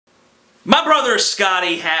My brother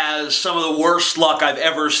Scotty has some of the worst luck I've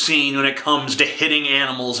ever seen when it comes to hitting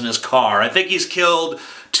animals in his car. I think he's killed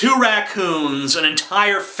 2 raccoons, an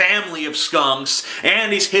entire family of skunks,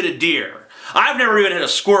 and he's hit a deer. I've never even hit a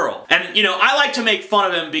squirrel. And, you know, I like to make fun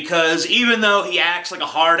of him because even though he acts like a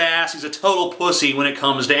hard ass, he's a total pussy when it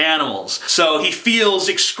comes to animals. So he feels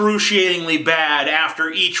excruciatingly bad after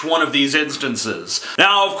each one of these instances.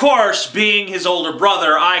 Now, of course, being his older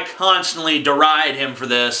brother, I constantly deride him for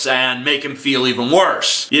this and make him feel even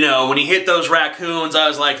worse. You know, when he hit those raccoons, I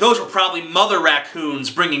was like, those were probably mother raccoons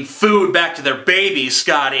bringing food back to their babies,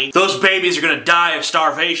 Scotty. Those babies are gonna die of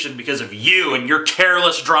starvation because of you and your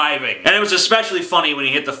careless driving. And it was especially funny when he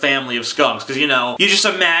hit the family of skunks, because, you know, you just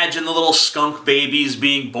imagine the little skunk babies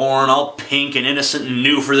being born all pink and innocent and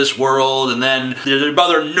new for this world, and then their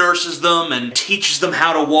mother nurses them and teaches them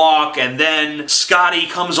how to walk, and then Scotty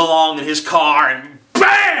comes along in his car and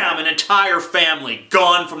BAM! An entire family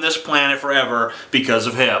gone from this planet forever because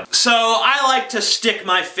of him. So I like to stick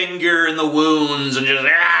my finger in the wounds and just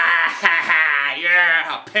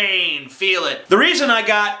yeah, pain, feel it. The reason I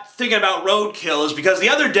got thinking about Roadkill is because the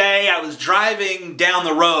other day I was driving down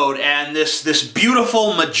the road and this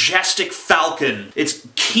beautiful, majestic falcon, its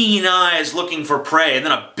keen eyes looking for prey, and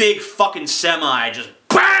then a big fucking semi just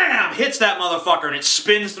BAM! Hits that motherfucker and it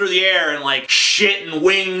spins through the air and like shit and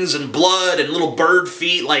wings and blood and little bird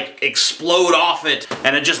feet like explode off it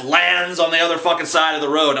and it just lands on the other fucking side of the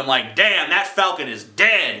road. I'm like, damn, that falcon is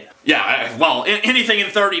dead. Yeah, well, anything in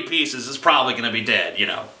 30 pieces is probably gonna be dead, you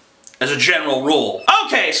know, as a general rule.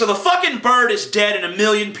 Okay, so the fucking bird is dead in a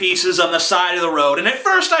million pieces on the side of the road, and at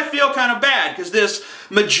first I feel kind of bad, because this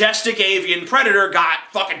majestic avian predator got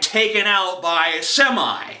fucking taken out by a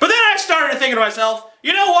semi. But then I started thinking to myself,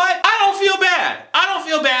 you know what? I don't feel bad. I don't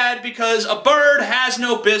feel bad because a bird has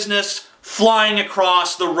no business flying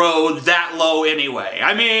across the road that low anyway.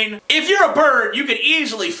 I mean, if you're a bird, you could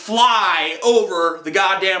easily fly over the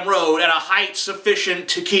goddamn road at a height sufficient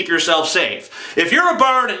to keep yourself safe. If you're a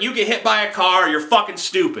bird and you get hit by a car, you're fucking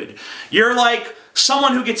stupid. You're like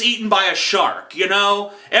someone who gets eaten by a shark, you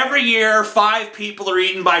know? Every year, 5 people are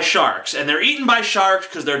eaten by sharks, and they're eaten by sharks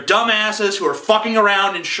because they're dumbasses who are fucking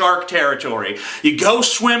around in shark territory. You go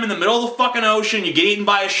swim in the middle of the fucking ocean, you get eaten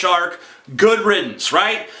by a shark, good riddance,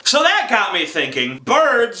 right? So that got me thinking,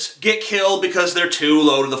 birds get killed because they're too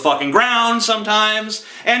low to the fucking ground sometimes,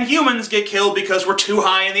 and humans get killed because we're too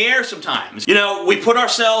high in the air sometimes. You know, we put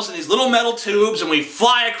ourselves in these little metal tubes and we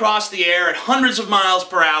fly across the air at hundreds of miles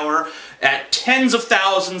per hour, at tens of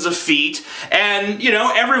thousands of feet, and, you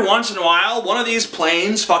know, every once in a while, one of these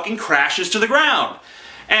planes fucking crashes to the ground.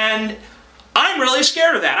 And I'm really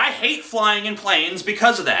scared of that. I hate flying in planes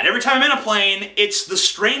because of that. Every time I'm in a plane, it's the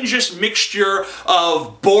strangest mixture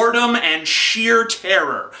of boredom and sheer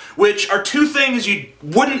terror, which are 2 things you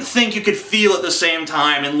wouldn't think you could feel at the same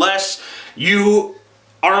time unless you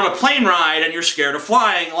are on a plane ride and you're scared of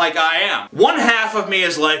flying like I am. One half of me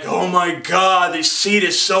is like, oh my god, this seat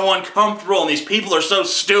is so uncomfortable and these people are so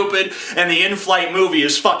stupid and the in-flight movie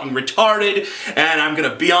is fucking retarded and I'm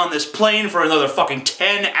gonna be on this plane for another fucking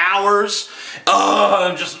 10 hours.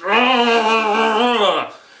 I'm just...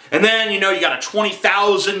 And then, you know, you got a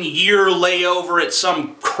 20,000 year layover at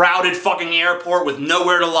some crowded fucking airport with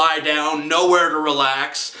nowhere to lie down, nowhere to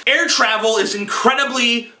relax. Air travel is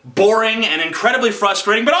incredibly boring and incredibly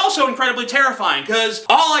frustrating, but also incredibly terrifying, because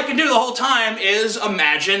all I can do the whole time is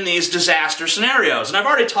imagine these disaster scenarios. And I've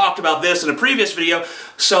already talked about this in a previous video,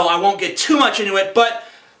 so I won't get too much into it, but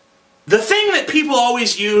the thing that people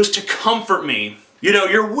always use to comfort me, you know,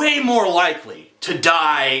 you're way more likely to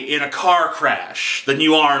die in a car crash than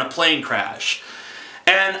you are in a plane crash.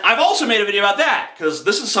 And I've also made a video about that, because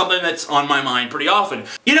this is something that's on my mind pretty often.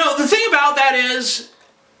 You know, the thing about that is,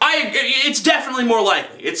 it's definitely more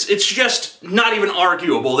likely. It's just not even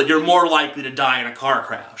arguable that you're more likely to die in a car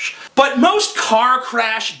crash. But most car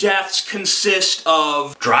crash deaths consist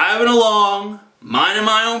of driving along, minding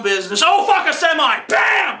my own business, oh fuck, a semi,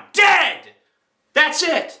 bam, dead! That's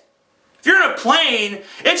it. If you're in a plane,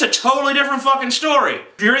 it's a totally different fucking story.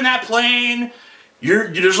 If you're in that plane,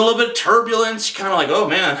 there's a little bit of turbulence, you're kind of like, oh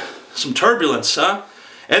man, some turbulence, huh?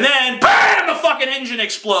 And then, BAM! The fucking engine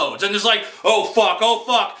explodes, and it's like, oh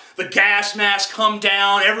fuck, the gas masks come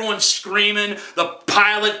down, everyone's screaming, the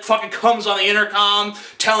pilot fucking comes on the intercom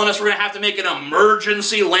telling us we're gonna have to make an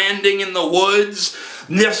emergency landing in the woods.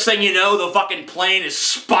 Next thing you know, the fucking plane is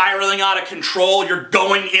spiraling out of control. You're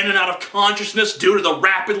going in and out of consciousness due to the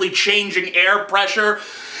rapidly changing air pressure.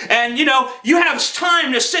 And, you know, you have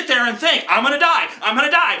time to sit there and think, I'm gonna die, I'm gonna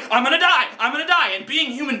die, I'm gonna die, I'm gonna die. And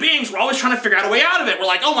being human beings, we're always trying to figure out a way out of it. We're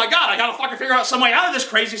like, oh my god, I gotta fucking figure out some way out of this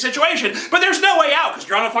crazy situation. But there's no way out, because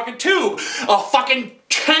you're on a fucking tube, a fucking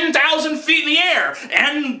 10,000 feet in the air,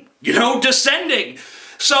 and, you know, descending.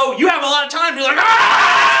 So you have a lot of time to be like,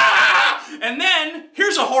 ah! And then,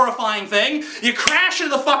 here's a horrifying thing, you crash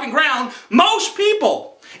into the fucking ground. Most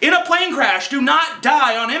people in a plane crash do not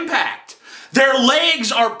die on impact. Their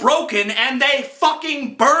legs are broken and they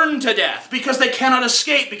fucking burn to death because they cannot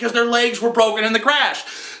escape because their legs were broken in the crash.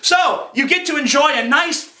 So, you get to enjoy a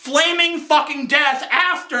nice flaming fucking death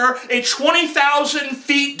after a 20,000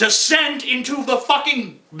 feet descent into the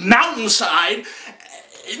fucking mountainside.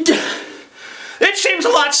 It seems a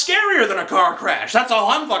lot scarier than a car crash, that's all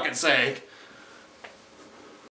I'm fucking saying.